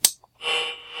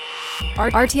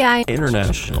RTI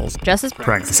International's Justice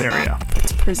Practice Area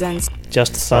presents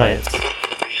Just Science.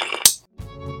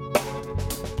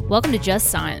 Welcome to Just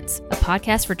Science, a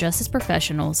podcast for justice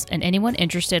professionals and anyone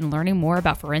interested in learning more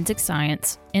about forensic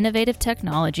science, innovative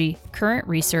technology, current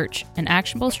research, and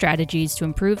actionable strategies to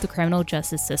improve the criminal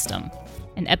justice system.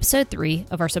 In episode 3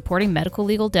 of our Supporting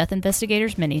Medicolegal Death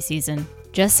Investigators mini-season,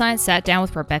 Just Science sat down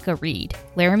with Rebecca Reid,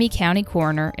 Laramie County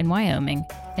Coroner in Wyoming,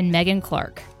 and Meghan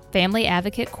Clarke, Family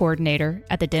Advocate Coordinator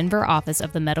at the Denver office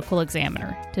of the Medical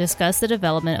Examiner, to discuss the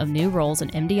development of new roles in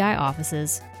MDI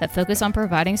offices that focus on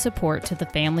providing support to the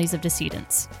families of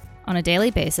decedents. On a daily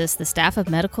basis, the staff of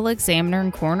Medical Examiner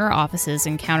and Coroner offices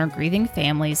encounter grieving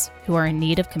families who are in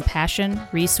need of compassion,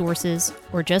 resources,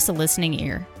 or just a listening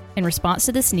ear. In response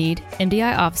to this need,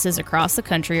 MDI offices across the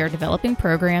country are developing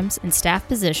programs and staff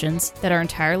positions that are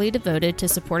entirely devoted to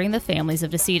supporting the families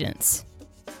of decedents.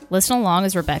 Listen along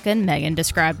as Rebecca and Meghan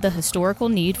describe the historical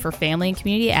need for family and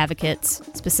community advocates,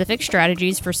 specific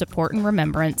strategies for support and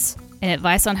remembrance, and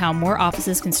advice on how more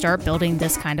offices can start building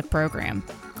this kind of program.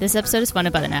 This episode is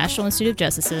funded by the National Institute of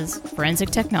Justice's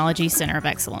Forensic Technology Center of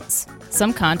Excellence.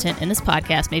 Some content in this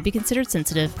podcast may be considered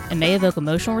sensitive and may evoke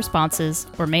emotional responses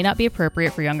or may not be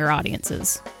appropriate for younger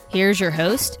audiences. Here's your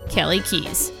host, Kelly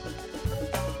Keys.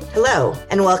 Hello,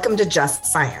 and welcome to Just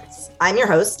Science. I'm your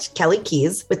host, Kelly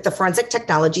Keys, with the Forensic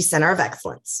Technology Center of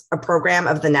Excellence, a program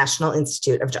of the National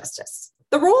Institute of Justice.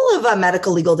 The role of a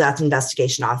Medical Legal Death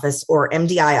Investigation Office, or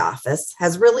MDI office,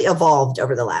 has really evolved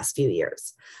over the last few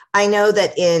years. I know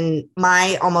that in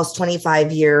my almost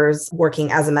 25 years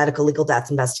working as a medical legal death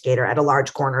investigator at a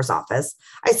large coroner's office,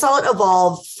 I saw it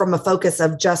evolve from a focus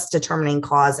of just determining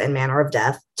cause and manner of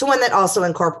death to one that also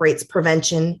incorporates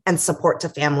prevention and support to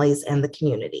families and the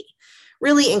community,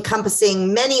 really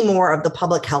encompassing many more of the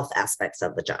public health aspects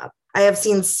of the job. I have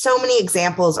seen so many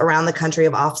examples around the country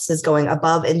of offices going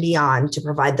above and beyond to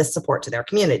provide this support to their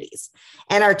communities.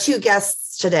 And our two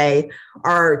guests today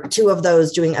are two of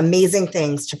those doing amazing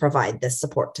things to provide this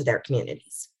support to their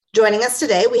communities. Joining us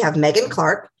today, we have Meghan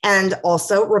Clarke and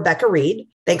also Rebecca Reid.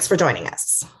 Thanks for joining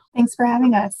us. Thanks for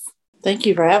having us. Thank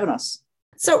you for having us.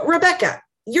 So, Rebecca,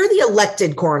 you're the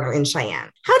elected coroner in Cheyenne.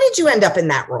 How did you end up in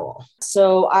that role?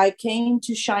 So I came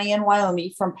to Cheyenne,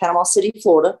 Wyoming from Panama City,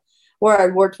 Florida, where I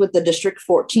worked with the District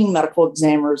 14 Medical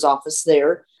Examiner's office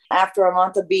there. After a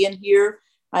month of being here,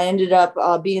 I ended up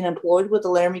being employed with the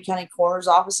Laramie County Coroner's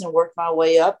office and worked my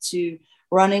way up to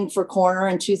running for coroner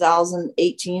in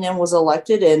 2018 and was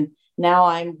elected. And now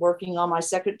I'm working on my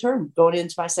second term, going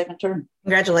into my second term.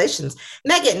 Congratulations.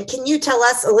 Meghan, can you tell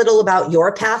us a little about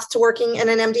your path to working in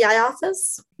an MDI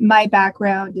office? My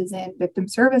background is in victim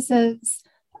services.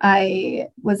 I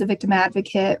was a victim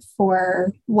advocate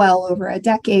for well over a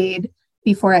decade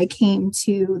before I came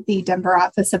to the Denver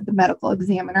office of the Medical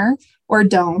Examiner, or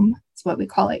DOME, is what we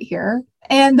call it here.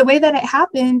 And the way that it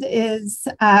happened is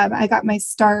I got my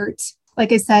start,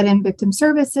 like I said, in victim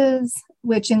services,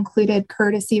 which included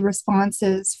courtesy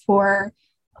responses for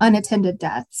unattended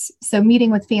deaths. So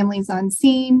meeting with families on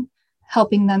scene,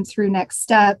 helping them through next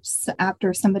steps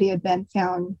after somebody had been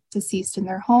found deceased in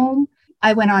their home.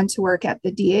 I went on to work at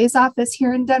the DA's office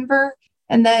here in Denver.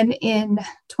 And then in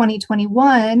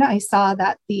 2021, I saw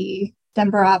that the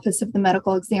Denver office of the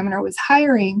Medical Examiner was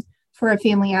hiring for a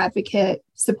family advocate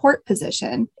support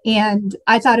position. And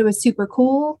I thought it was super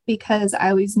cool because I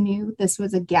always knew this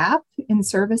was a gap in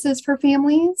services for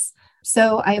families.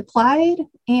 So I applied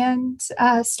and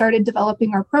started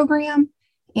developing our program.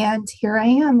 And here I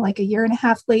am, like a year and a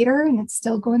half later, and it's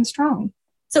still going strong.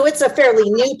 So it's a fairly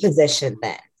new position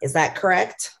then, is that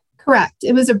correct? Correct.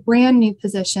 It was a brand new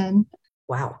position.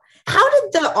 Wow. How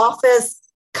did the office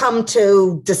come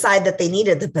to decide that they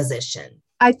needed the position?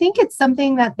 I think it's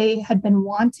something that they had been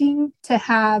wanting to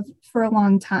have for a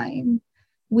long time.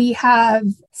 We have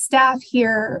staff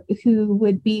here who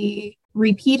would be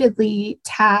repeatedly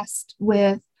tasked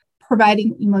with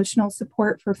providing emotional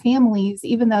support for families,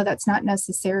 even though that's not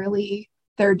necessarily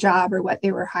their job or what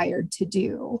they were hired to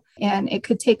do. And it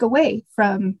could take away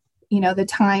from the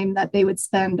time that they would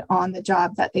spend on the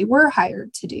job that they were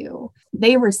hired to do.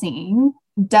 They were seeing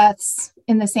deaths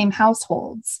in the same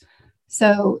households.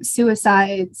 So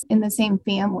suicides in the same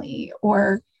family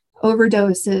or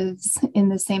overdoses in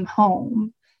the same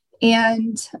home.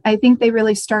 And I think they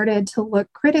really started to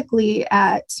look critically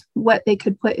at what they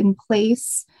could put in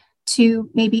place to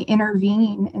maybe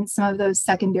intervene in some of those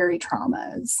secondary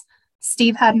traumas.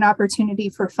 Steve had an opportunity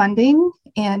for funding,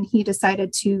 and he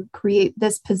decided to create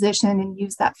this position and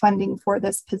use that funding for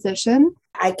this position.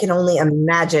 I can only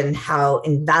imagine how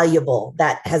invaluable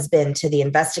that has been to the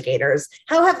investigators.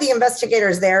 How have the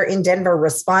investigators there in Denver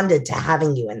responded to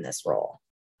having you in this role?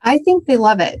 I think they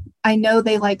love it. I know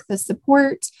they like the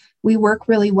support. We work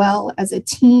really well as a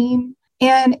team,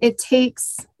 and it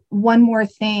takes one more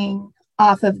thing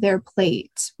off of their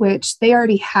plate, which they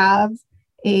already have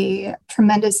a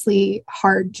tremendously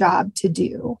hard job to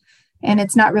do. And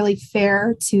it's not really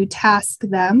fair to task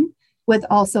them with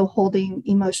also holding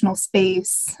emotional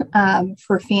space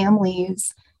for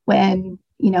families when,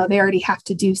 they already have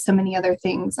to do so many other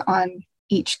things on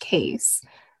each case.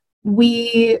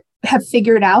 We have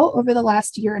figured out over the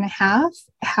last year and a half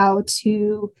how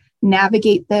to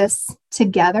navigate this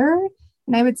together.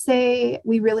 And I would say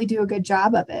we really do a good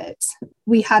job of it.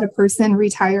 We had a person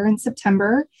retire in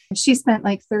September. She spent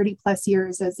like 30 plus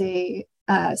years as a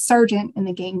sergeant in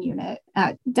the gang unit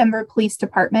at Denver Police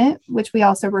Department, which we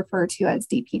also refer to as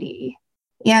DPD.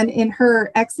 And in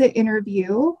her exit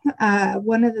interview,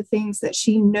 one of the things that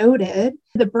she noted,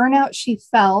 the burnout she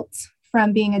felt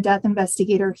from being a death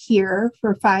investigator here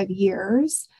for 5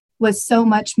 years was so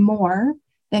much more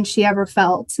than she ever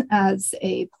felt as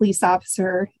a police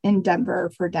officer in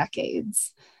Denver for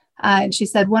decades. And she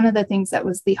said one of the things that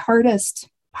was the hardest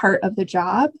part of the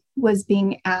job was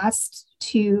being asked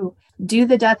to do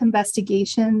the death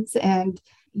investigations, and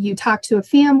you talk to a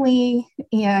family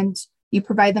and you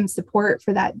provide them support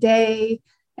for that day.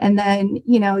 And then,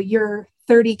 you're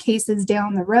 30 cases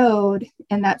down the road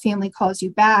and that family calls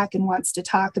you back and wants to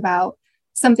talk about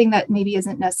something that maybe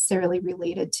isn't necessarily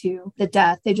related to the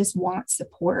death. They just want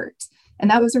support. And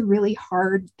that was a really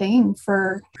hard thing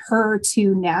for her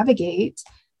to navigate.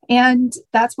 And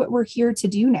that's what we're here to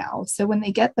do now. So when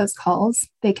they get those calls,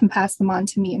 they can pass them on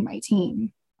to me and my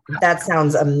team. That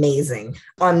sounds amazing.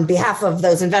 On behalf of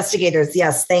those investigators,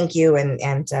 yes, thank you.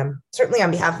 And certainly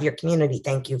on behalf of your community,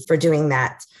 thank you for doing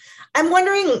that. I'm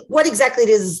wondering what exactly it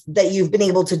is that you've been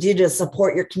able to do to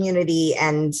support your community,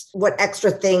 and what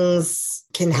extra things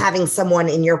can having someone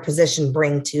in your position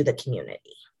bring to the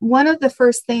community? One of the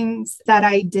first things that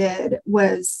I did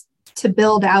was to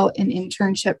build out an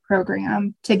internship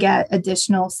program to get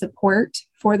additional support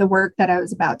for the work that I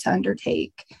was about to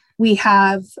undertake. We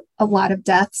have a lot of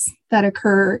deaths that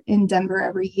occur in Denver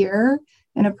every year,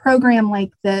 and a program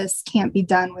like this can't be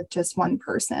done with just one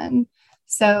person.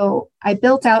 So I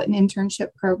built out an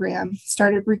internship program,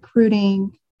 started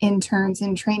recruiting interns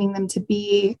and training them to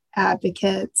be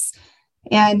advocates.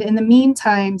 And in the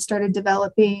meantime, started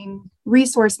developing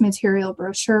resource material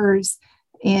brochures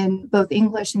in both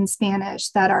English and Spanish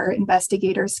that our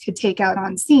investigators could take out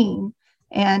on scene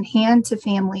and hand to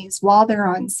families while they're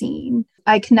on scene.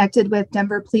 I connected with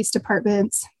Denver Police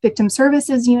Department's Victim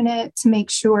Services Unit to make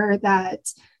sure that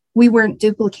we weren't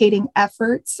duplicating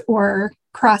efforts or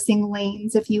crossing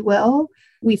lanes, if you will.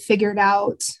 We figured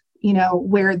out,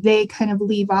 where they kind of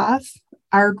leave off,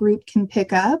 our group can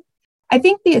pick up. I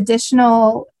think the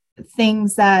additional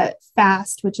things that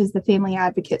FAST, which is the Family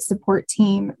Advocate Support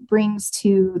Team, brings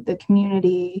to the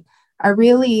community are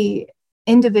really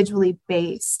individually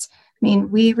based. I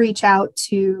mean, we reach out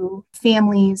to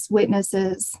families,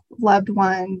 witnesses, loved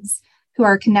ones who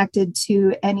are connected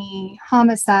to any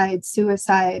homicide,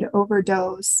 suicide,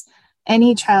 overdose,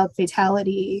 any child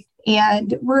fatality.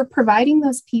 And we're providing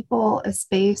those people a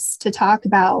space to talk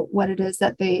about what it is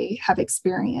that they have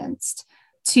experienced,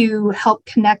 to help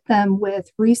connect them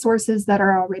with resources that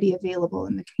are already available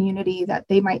in the community that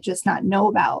they might just not know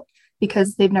about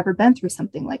because they've never been through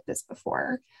something like this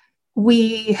before.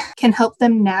 We can help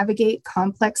them navigate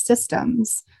complex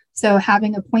systems. So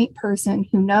having a point person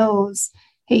who knows,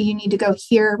 hey, you need to go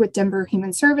here with Denver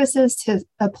Human Services to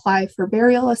apply for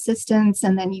burial assistance,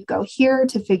 and then you go here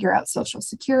to figure out Social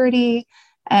Security.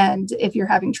 And if you're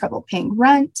having trouble paying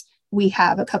rent, we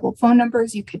have a couple phone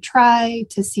numbers you could try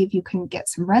to see if you can get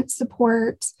some rent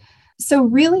support. So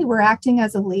really, we're acting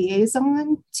as a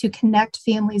liaison to connect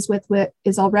families with what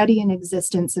is already in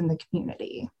existence in the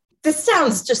community. This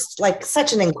sounds just like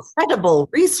such an incredible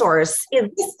resource.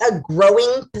 Is this a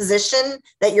growing position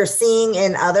that you're seeing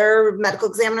in other medical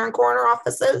examiner and coroner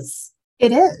offices?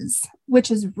 It is, which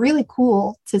is really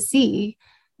cool to see.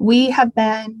 We have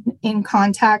been in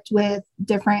contact with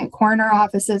different coroner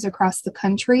offices across the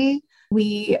country.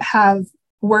 We have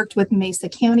worked with Mesa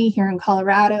County here in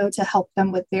Colorado to help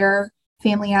them with their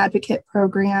family advocate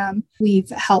program.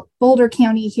 We've helped Boulder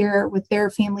County here with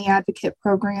their family advocate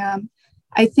program.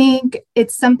 I think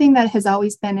it's something that has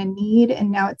always been a need,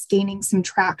 and now it's gaining some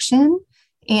traction.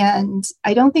 And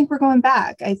I don't think we're going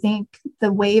back. I think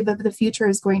the wave of the future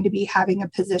is going to be having a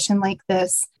position like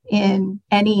this in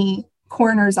any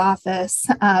coroner's office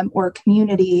or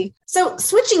community. So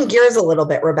switching gears a little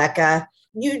bit, Rebecca,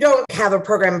 you don't have a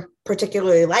program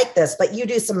particularly like this, but you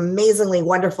do some amazingly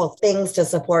wonderful things to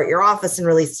support your office and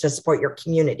really to support your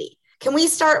community. Can we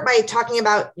start by talking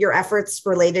about your efforts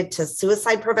related to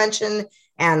suicide prevention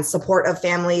and support of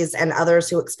families and others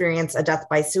who experience a death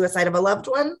by suicide of a loved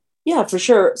one? Yeah, for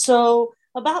sure. So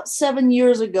about 7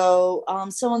 years ago,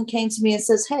 someone came to me and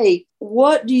says, hey,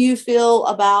 what do you feel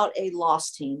about a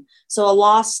loss team? So a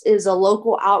loss is a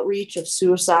local outreach of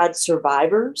suicide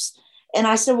survivors. And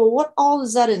I said, well, what all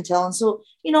does that entail? And so,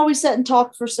 we sat and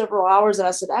talked for several hours, and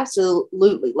I said,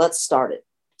 absolutely, let's start it.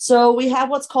 So we have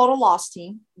what's called a loss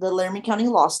team, the Laramie County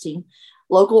Loss Team,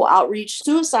 local outreach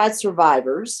suicide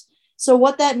survivors. So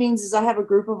what that means is I have a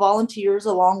group of volunteers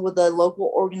along with a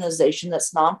local organization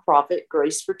that's nonprofit,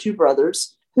 Grace for Two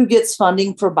Brothers, who gets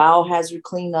funding for biohazard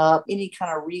cleanup, any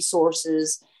kind of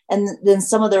resources. And then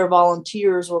some of their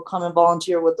volunteers will come and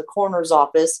volunteer with the coroner's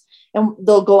office, and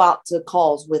they'll go out to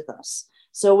calls with us.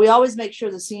 So we always make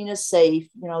sure the scene is safe.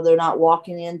 They're not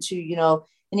walking into,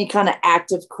 any kind of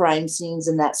active crime scenes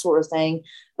and that sort of thing,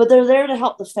 but they're there to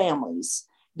help the families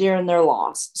during their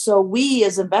loss. So we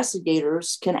as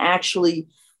investigators can actually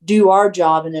do our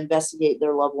job and investigate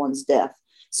their loved one's death.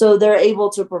 So they're able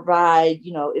to provide,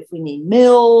 if we need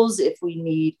meals, if we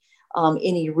need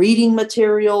any reading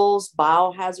materials,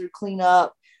 biohazard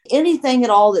cleanup, anything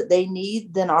at all that they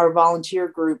need, then our volunteer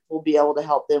group will be able to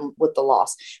help them with the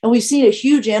loss. And we've seen a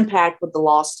huge impact with the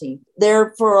loss team.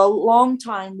 There for a long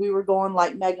time, we were going,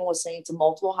 like Meghan was saying, to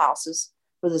multiple houses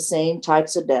for the same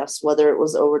types of deaths, whether it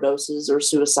was overdoses or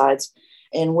suicides.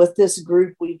 And with this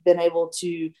group, we've been able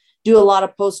to do a lot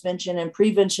of postvention and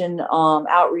prevention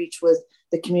outreach with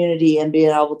the community and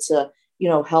being able to,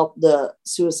 help the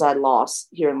suicide loss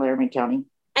here in Laramie County.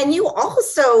 And you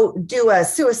also do a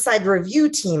suicide review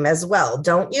team as well,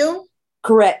 don't you?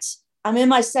 Correct. I'm in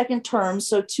my second term.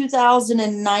 So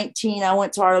 2019, I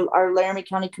went to our Laramie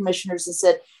County commissioners and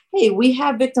said, hey, we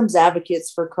have victims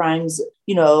advocates for crimes,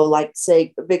 like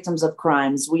say victims of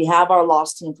crimes. We have our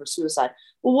loss team for suicide.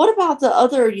 Well, what about the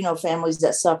other, families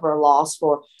that suffer a loss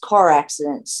for car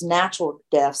accidents, natural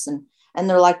deaths? And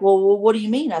they're like, well, what do you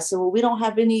mean? I said, well, we don't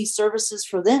have any services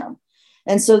for them.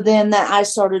 And so then I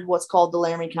started what's called the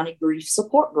Laramie County Grief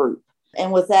Support Group.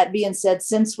 And with that being said,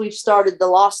 since we've started the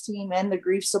loss team and the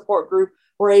grief support group,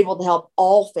 we're able to help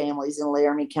all families in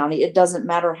Laramie County. It doesn't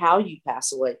matter how you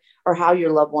pass away or how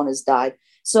your loved one has died.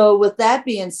 So with that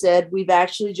being said, we've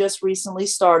actually just recently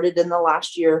started in the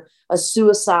last year a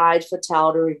suicide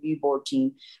fatality review board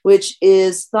team, which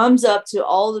is thumbs up to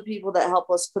all the people that help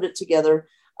us put it together.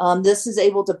 This is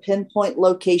able to pinpoint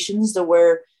locations to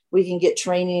where we can get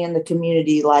training in the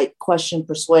community, like question,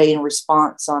 persuade, and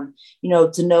response on,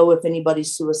 to know if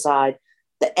anybody's suicide.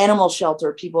 The animal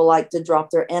shelter, people like to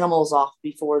drop their animals off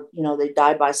before, they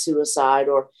die by suicide,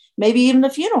 or maybe even the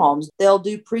funeral homes. They'll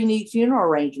do pre-need funeral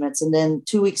arrangements, and then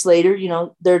 2 weeks later,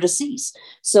 they're deceased.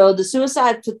 So the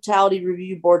Suicide Fatality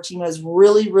Review Board team has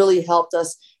really, really helped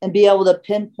us and be able to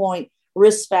pinpoint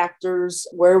risk factors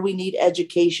where we need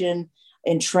education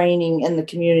and training in the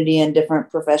community and different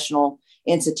professional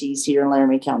entities here in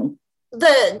Laramie County.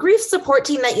 The grief support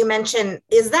team that you mentioned,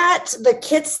 is that the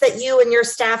kits that you and your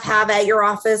staff have at your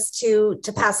office to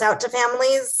pass out to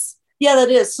families? Yeah, that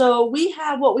is. So we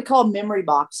have what we call memory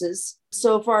boxes.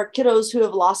 So for our kiddos who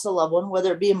have lost a loved one,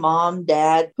 whether it be a mom,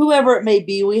 dad, whoever it may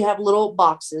be, we have little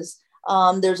boxes.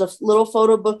 There's a little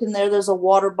photo book in there. There's a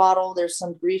water bottle. There's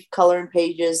some grief coloring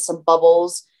pages, some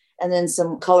bubbles, and then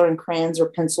some coloring crayons or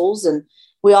pencils. And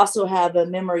we also have a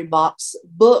memory box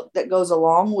book that goes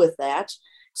along with that.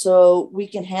 So we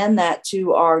can hand that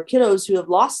to our kiddos who have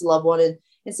lost a loved one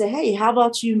and say, hey, how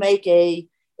about you make a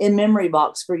in-memory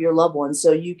box for your loved one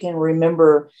so you can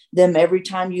remember them every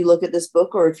time you look at this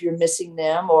book, or if you're missing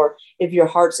them, or if your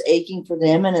heart's aching for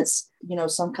them and it's,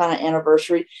 some kind of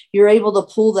anniversary, you're able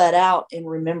to pull that out and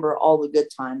remember all the good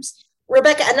times.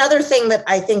 Rebecca, another thing that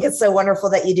I think is so wonderful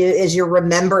that you do is your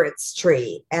remembrance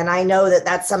tree. And I know that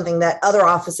that's something that other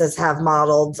offices have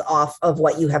modeled off of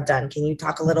what you have done. Can you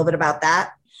talk a little bit about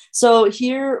that? So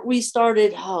here we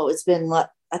started, it's been,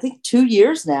 I think 2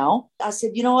 years now. I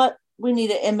said, you know what? We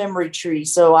need an in-memory tree.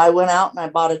 So I went out and I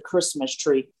bought a Christmas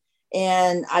tree.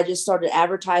 And I just started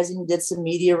advertising, did some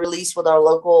media release with our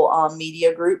local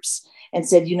media groups and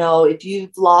said, if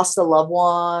you've lost a loved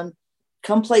one,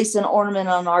 come place an ornament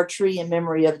on our tree in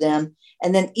memory of them.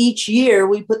 And then each year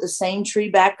we put the same tree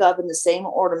back up and the same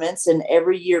ornaments. And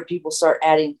every year people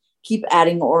keep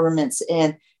adding ornaments.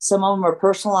 And some of them are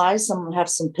personalized. Some of them have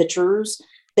some pictures.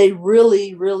 They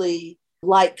really, really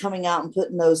like coming out and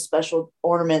putting those special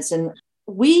ornaments. And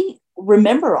we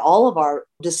remember all of our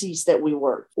deceased that we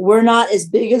work. We're not as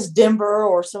big as Denver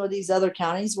or some of these other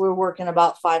counties. We're working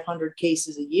about 500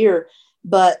 cases a year.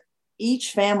 But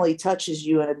each family touches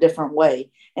you in a different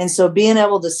way. And so being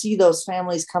able to see those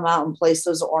families come out and place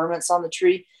those ornaments on the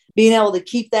tree, being able to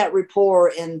keep that rapport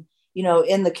in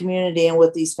the community and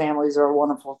with these families are a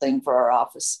wonderful thing for our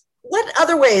office. What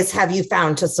other ways have you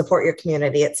found to support your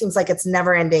community? It seems like it's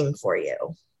never ending for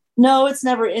you. No, it's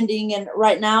never ending. And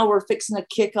right now we're fixing to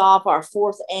kick off our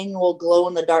 4th annual glow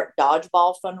in the dark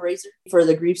dodgeball fundraiser for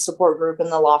the grief support group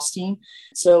and the lost team.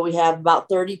 So we have about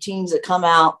 30 teams that come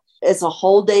out. It's a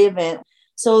whole day event.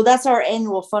 So that's our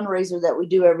annual fundraiser that we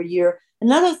do every year.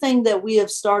 Another thing that we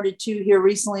have started to here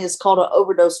recently is called an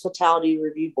overdose fatality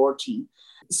review board team.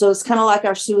 So it's kind of like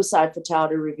our suicide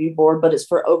fatality review board, but it's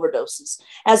for overdoses.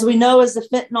 As we know, as the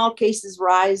fentanyl cases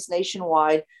rise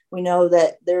nationwide, we know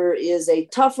that there is a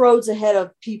tough roads ahead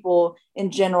of people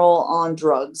in general on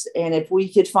drugs. And if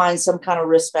we could find some kind of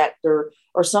risk factor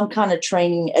or some kind of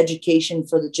training education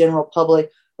for the general public,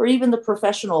 or even the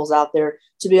professionals out there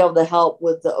to be able to help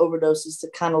with the overdoses to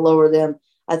kind of lower them,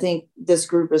 I think this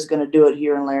group is going to do it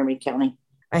here in Laramie County.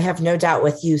 I have no doubt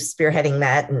with you spearheading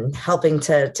that and helping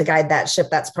to guide that ship,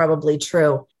 that's probably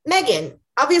true. Meghan,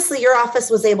 obviously your office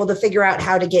was able to figure out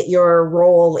how to get your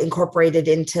role incorporated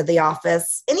into the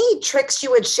office. Any tricks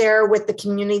you would share with the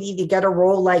community to get a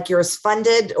role like yours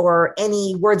funded, or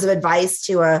any words of advice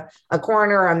to a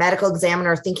coroner or a medical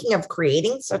examiner thinking of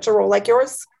creating such a role like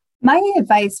yours? My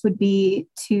advice would be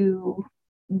to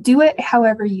do it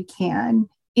however you can,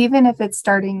 even if it's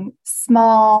starting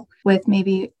small with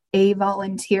maybe a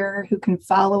volunteer who can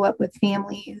follow up with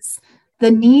families.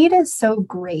 The need is so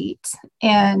great.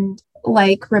 And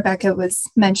like Rebecca was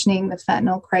mentioning, the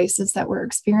fentanyl crisis that we're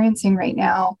experiencing right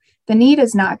now, the need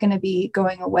is not going to be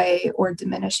going away or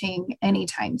diminishing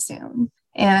anytime soon.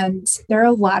 And there are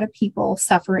a lot of people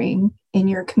suffering in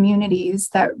your communities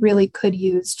that really could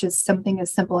use just something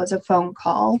as simple as a phone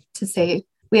call to say,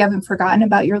 we haven't forgotten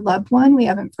about your loved one. We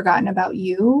haven't forgotten about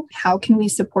you. How can we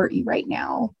support you right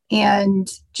now? And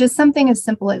just something as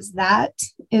simple as that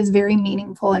is very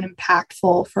meaningful and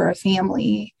impactful for a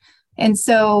family. And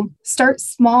so start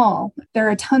small. There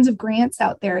are tons of grants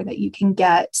out there that you can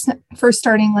get for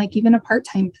starting, like even a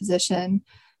part-time position.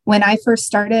 When I first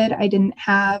started, I didn't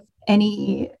have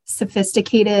any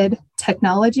sophisticated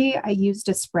technology. I used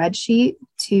a spreadsheet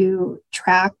to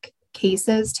track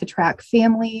cases, to track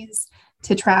families,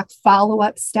 to track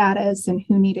follow-up status and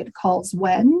who needed calls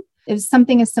when. It was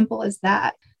something as simple as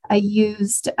that. I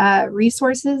used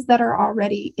resources that are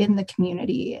already in the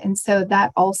community. And so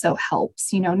that also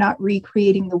helps, not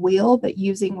recreating the wheel, but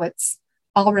using what's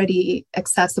already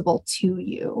accessible to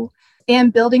you,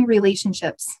 and building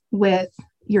relationships with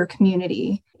your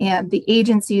community and the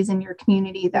agencies in your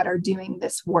community that are doing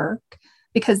this work,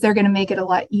 because they're going to make it a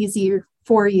lot easier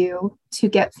for you to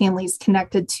get families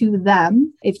connected to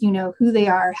them if you know who they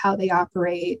are, how they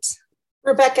operate.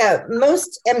 Rebecca,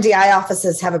 most MDI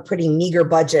offices have a pretty meager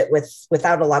budget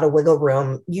without a lot of wiggle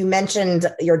room. You mentioned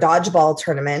your dodgeball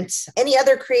tournament. Any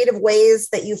other creative ways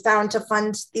that you found to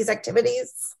fund these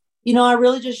activities? I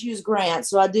really just use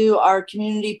grants. So I do our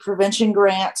community prevention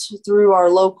grants through our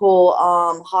local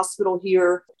hospital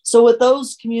here. So with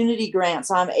those community grants,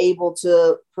 I'm able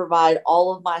to provide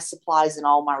all of my supplies and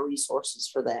all my resources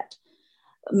for that.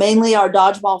 Mainly our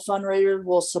dodgeball fundraiser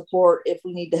will support if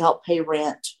we need to help pay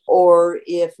rent, or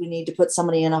if we need to put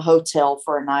somebody in a hotel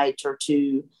for a night or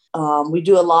two. We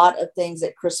do a lot of things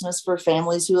at Christmas for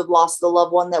families who have lost the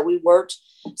loved one that we worked.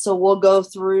 So we'll go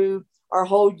through our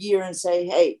whole year and say,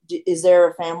 hey, is there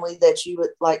a family that you would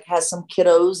like has some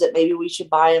kiddos that maybe we should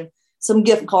buy them some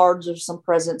gift cards or some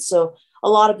presents? So a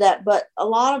lot of that, but a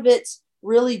lot of it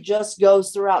really just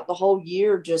goes throughout the whole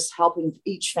year, just helping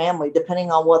each family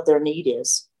depending on what their need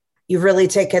is. You've really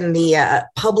taken the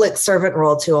public servant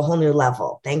role to a whole new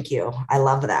level. Thank you. I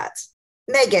love that.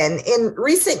 Meghan, in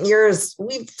recent years,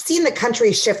 we've seen the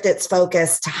country shift its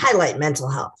focus to highlight mental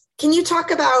health. Can you talk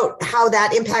about how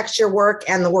that impacts your work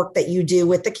and the work that you do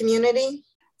with the community?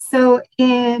 So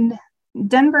in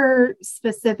Denver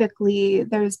specifically,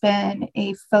 there's been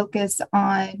a focus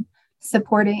on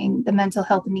supporting the mental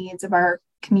health needs of our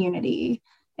community.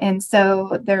 And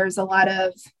so there's a lot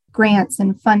of grants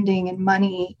and funding and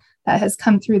money that has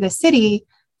come through the city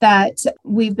that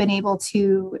we've been able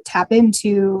to tap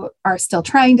into, are still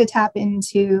trying to tap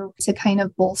into, to kind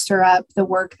of bolster up the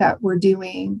work that we're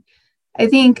doing. I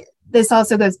think this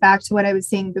also goes back to what I was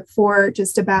saying before,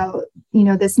 just about,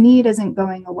 this need isn't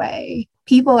going away.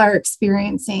 People are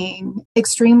experiencing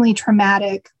extremely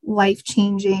traumatic,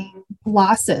 life-changing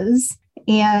losses,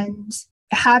 and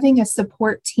having a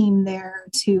support team there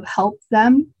to help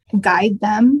them, guide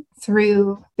them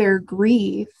through their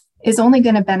grief is only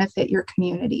going to benefit your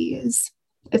communities.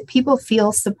 if people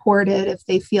feel supported, if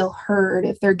they feel heard,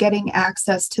 if they're getting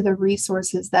access to the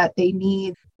resources that they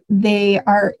need, they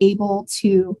are able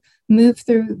to move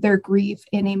through their grief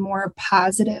in a more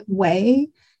positive way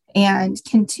and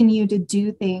continue to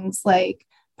do things like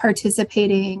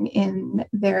participating in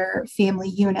their family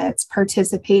units,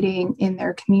 participating in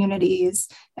their communities,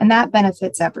 and that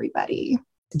benefits everybody.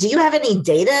 Do you have any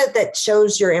data that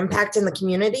shows your impact in the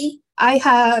community? I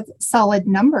have solid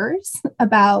numbers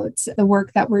about the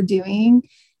work that we're doing.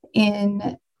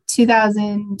 In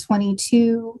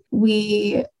 2022,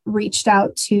 we reached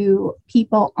out to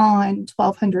people on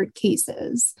 1,200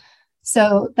 cases.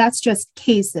 So that's just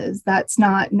cases. That's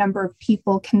not number of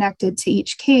people connected to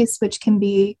each case, which can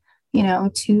be,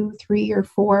 2, 3, or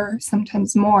 4,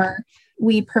 sometimes more.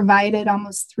 We provided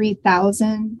almost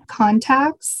 3,000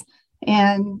 contacts.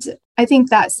 And I think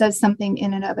that says something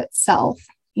in and of itself.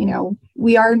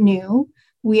 We are new.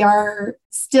 We are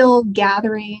still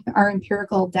gathering our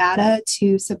empirical data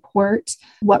to support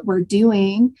what we're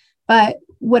doing. But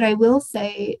what I will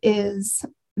say is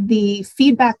the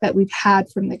feedback that we've had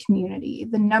from the community,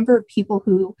 the number of people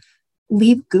who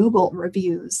leave Google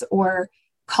reviews or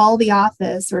call the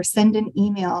office or send an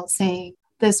email saying,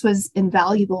 this was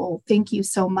invaluable, thank you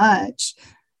so much.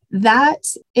 That,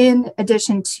 in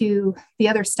addition to the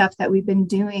other stuff that we've been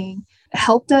doing,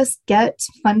 helped us get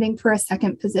funding for a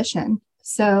second position.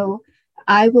 So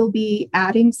I will be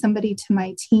adding somebody to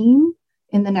my team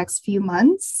in the next few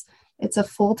months. It's a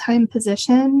full-time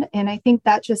position. And I think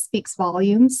that just speaks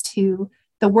volumes to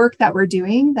the work that we're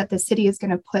doing, that the city is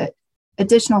going to put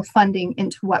additional funding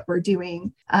into what we're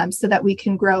doing so that we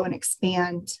can grow and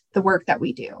expand the work that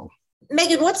we do.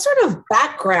 Meghan, what sort of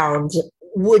background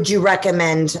would you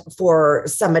recommend for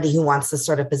somebody who wants this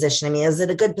sort of position? I mean, is it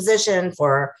a good position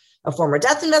for a former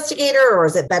death investigator, or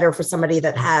is it better for somebody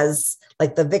that has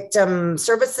like the victim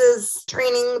services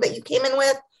training that you came in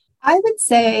with? I would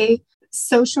say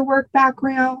social work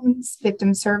backgrounds,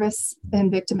 victim service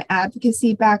and victim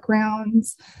advocacy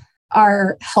backgrounds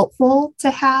are helpful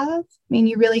to have. I mean,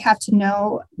 you really have to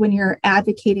know when you're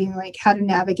advocating, like how to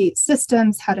navigate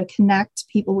systems, how to connect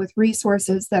people with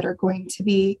resources that are going to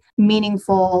be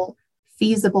meaningful,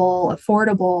 feasible,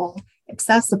 affordable,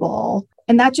 accessible.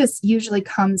 And that just usually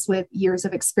comes with years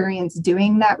of experience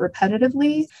doing that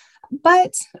repetitively.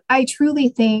 But I truly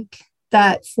think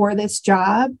that for this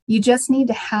job, you just need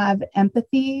to have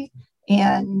empathy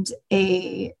and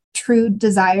a true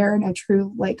desire and a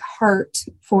true heart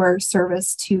for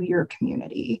service to your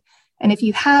community. And if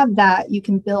you have that, you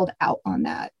can build out on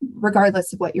that,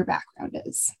 regardless of what your background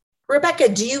is. Rebecca,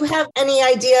 do you have any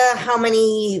idea how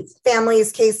many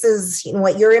families, cases,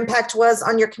 what your impact was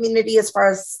on your community as far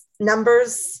as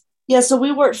numbers? Yeah, so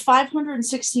we worked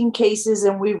 516 cases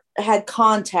and we had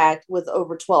contact with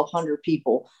over 1,200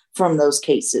 people from those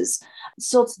cases.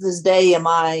 Still to this day, am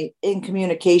I in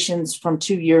communications from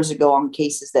 2 years ago on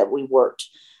cases that we worked.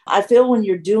 I feel when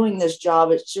you're doing this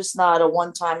job, it's just not a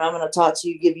one-time, I'm going to talk to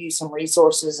you, give you some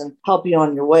resources and help you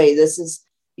on your way. This is,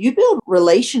 you build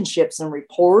relationships and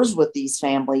rapport with these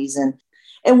families.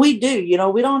 And we do,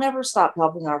 we don't ever stop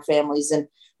helping our families. And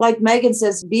like Meghan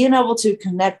says, being able to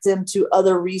connect them to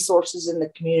other resources in the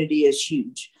community is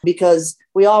huge because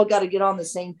we all got to get on the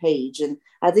same page. And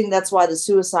I think that's why the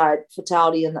suicide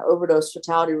fatality and the overdose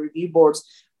fatality review boards,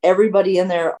 everybody in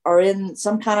there are in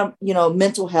some kind of,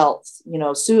 mental health,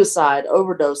 suicide,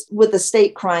 overdose with the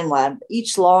state crime lab,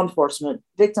 each law enforcement,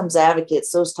 victims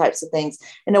advocates, those types of things.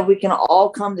 And if we can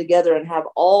all come together and have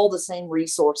all the same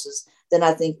resources, then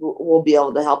I think we'll be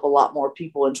able to help a lot more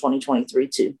people in 2023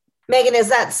 too. Meghan, is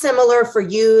that similar for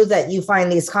you, that you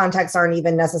find these contacts aren't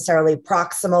even necessarily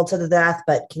proximal to the death,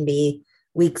 but can be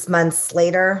weeks, months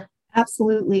later?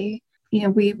 Absolutely.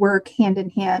 We work hand in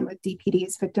hand with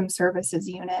DPD's Victim Services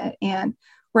Unit, and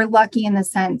we're lucky in the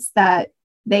sense that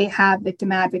they have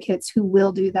victim advocates who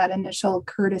will do that initial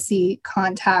courtesy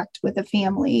contact with a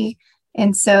family.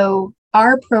 And so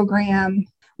our program,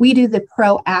 we do the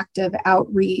proactive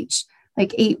outreach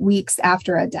 8 weeks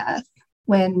after a death.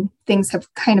 When things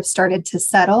have kind of started to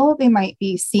settle, they might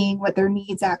be seeing what their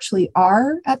needs actually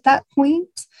are at that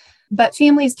point. But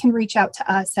families can reach out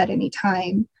to us at any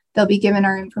time. They'll be given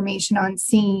our information on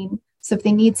scene. So if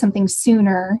they need something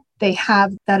sooner, they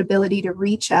have that ability to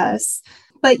reach us.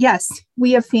 But yes,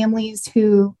 we have families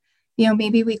who,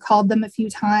 maybe we called them a few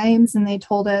times and they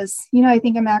told us, I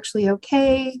think I'm actually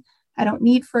okay. I don't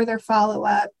need further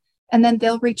follow-up. And then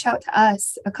they'll reach out to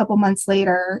us a couple months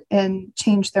later and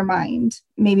change their mind.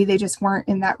 Maybe they just weren't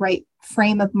in that right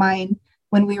frame of mind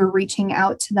when we were reaching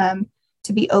out to them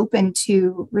to be open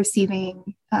to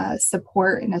receiving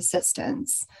support and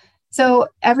assistance. So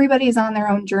everybody's on their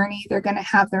own journey. They're going to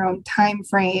have their own time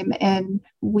frame. And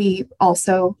we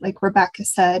also, like Rebecca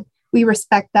said, we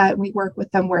respect that and we work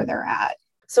with them where they're at.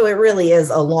 So it really is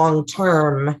a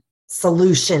long-term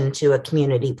solution to a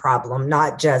community problem,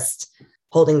 not just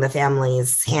holding the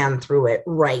family's hand through it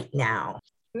right now.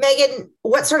 Meghan,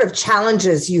 what sort of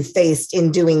challenges you faced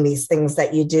in doing these things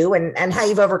that you do and how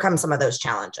you've overcome some of those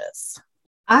challenges?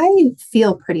 I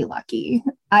feel pretty lucky.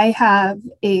 I have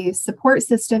a support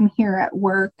system here at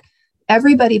work.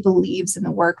 Everybody believes in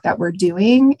the work that we're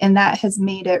doing, and that has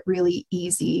made it really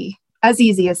easy, as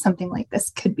easy as something like this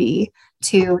could be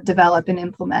to develop and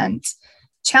implement.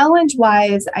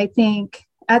 Challenge-wise, I think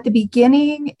at the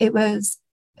beginning, it was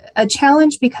a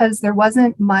challenge because there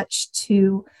wasn't much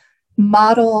to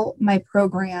model my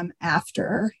program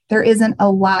after. There isn't a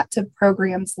lot of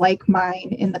programs like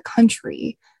mine in the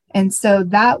country. And so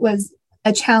that was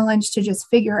a challenge to just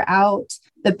figure out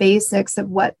the basics of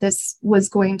what this was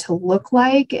going to look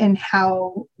like and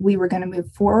how we were going to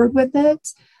move forward with it.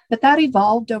 But that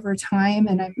evolved over time,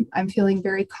 and I'm feeling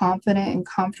very confident and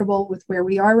comfortable with where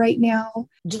we are right now.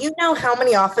 Do you know how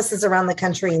many offices around the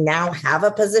country now have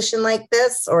a position like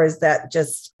this, or is that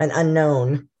just an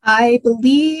unknown? I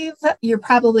believe you're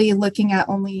probably looking at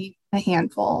only a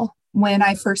handful. When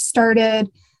I first started,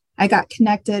 I got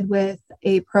connected with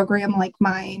a program like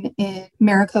mine in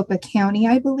Maricopa County,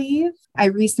 I believe. I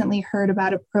recently heard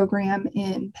about a program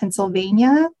in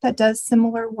Pennsylvania that does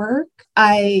similar work.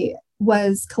 I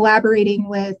was collaborating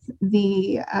with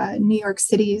the New York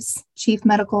City's Chief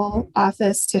Medical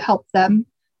Office to help them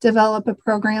develop a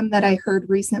program that I heard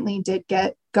recently did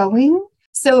get going.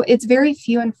 So it's very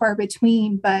few and far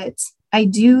between, but I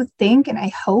do think and I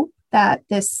hope that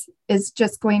this is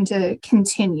just going to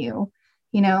continue.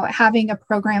 You know, having a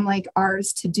program like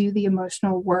ours to do the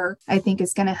emotional work, I think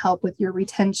is going to help with your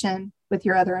retention with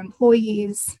your other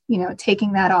employees. You know,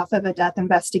 taking that off of a death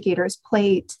investigator's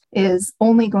plate is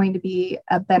only going to be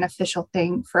a beneficial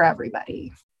thing for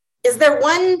everybody. Is there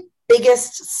one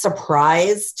biggest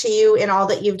surprise to you in all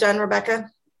that you've done, Rebecca?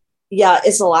 Yeah,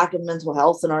 it's a lack of mental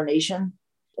health in our nation.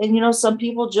 And, you know, some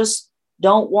people just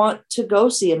don't want to go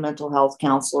see a mental health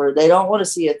counselor. They don't want to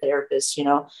see a therapist. You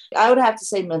know, I would have to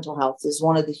say mental health is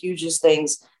one of the hugest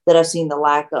things that I've seen the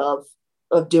lack of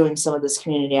doing some of this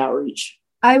community outreach.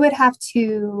 I would have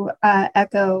to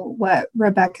echo what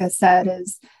Rebecca said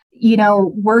is, you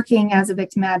know, working as a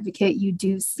victim advocate, you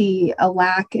do see a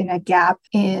lack and a gap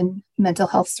in mental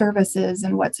health services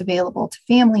and what's available to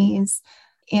families.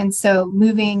 And so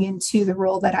moving into the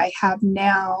role that I have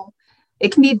now,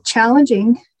 it can be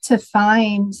challenging to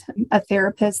find a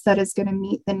therapist that is going to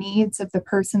meet the needs of the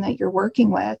person that you're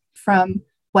working with, from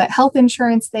what health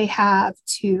insurance they have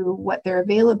to what their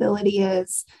availability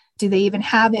is. Do they even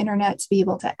have internet to be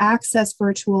able to access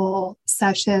virtual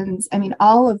sessions? I mean,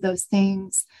 all of those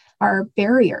things are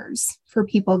barriers for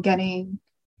people getting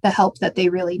the help that they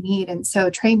really need. And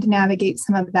so trying to navigate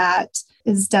some of that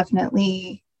is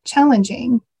definitely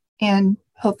challenging and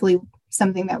hopefully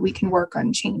something that we can work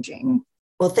on changing.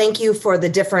 Well, thank you for the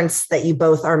difference that you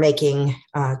both are making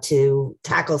to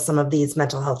tackle some of these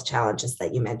mental health challenges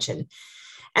that you mentioned.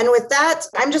 And with that,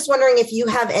 I'm just wondering if you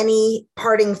have any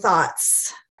parting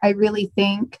thoughts. I really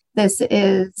think this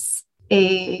is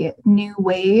a new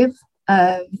wave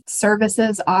of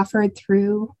services offered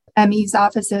through ME's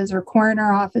offices or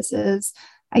coroner offices.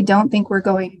 I don't think we're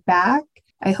going back.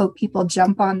 I hope people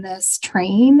jump on this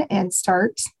train and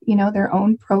start, you know, their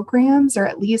own programs, or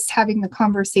at least having the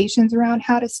conversations around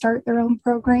how to start their own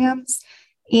programs.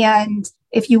 And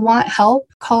if you want help,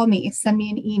 call me, send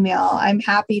me an email. I'm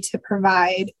happy to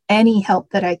provide any help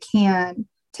that I can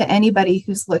to anybody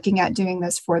who's looking at doing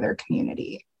this for their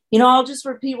community. You know, I'll just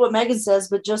repeat what Meghan says,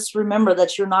 but just remember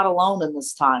that you're not alone in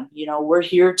this time. You know, we're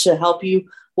here to help you,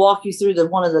 walk you through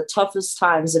one of the toughest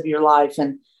times of your life.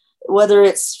 And whether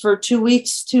it's for 2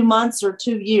 weeks, 2 months, or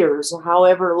 2 years, or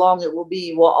however long it will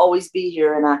be, we'll always be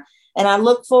here. And I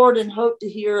look forward and hope to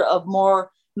hear of more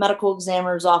medical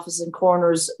examiners' office and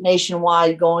coroners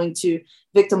nationwide going to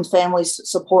victims' family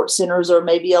support centers, or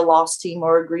maybe a loss team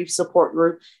or a grief support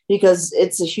group, because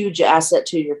it's a huge asset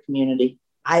to your community.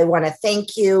 I want to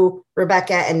thank you,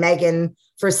 Rebecca and Meghan,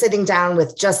 for sitting down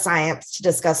with Just Science to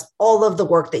discuss all of the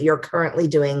work that you're currently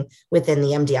doing within the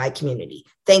MDI community.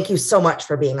 Thank you so much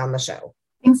for being on the show.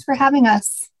 Thanks for having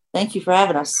us. Thank you for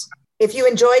having us. If you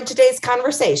enjoyed today's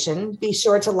conversation, be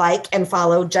sure to like and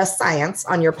follow Just Science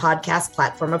on your podcast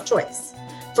platform of choice.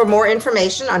 For more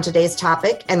information on today's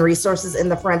topic and resources in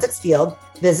the forensics field,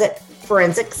 visit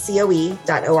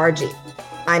forensiccoe.org.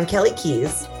 I'm Kelly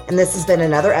Keys, and this has been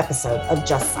another episode of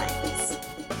Just Science.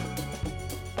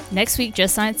 Next week,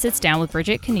 Just Science sits down with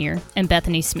Bridget Kinnear and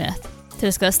Bethany Smith to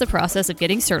discuss the process of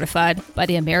getting certified by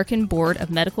the American Board of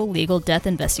Medical Legal Death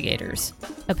Investigators.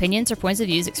 Opinions or points of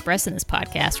views expressed in this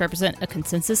podcast represent a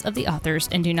consensus of the authors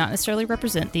and do not necessarily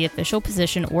represent the official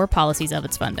position or policies of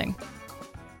its funding.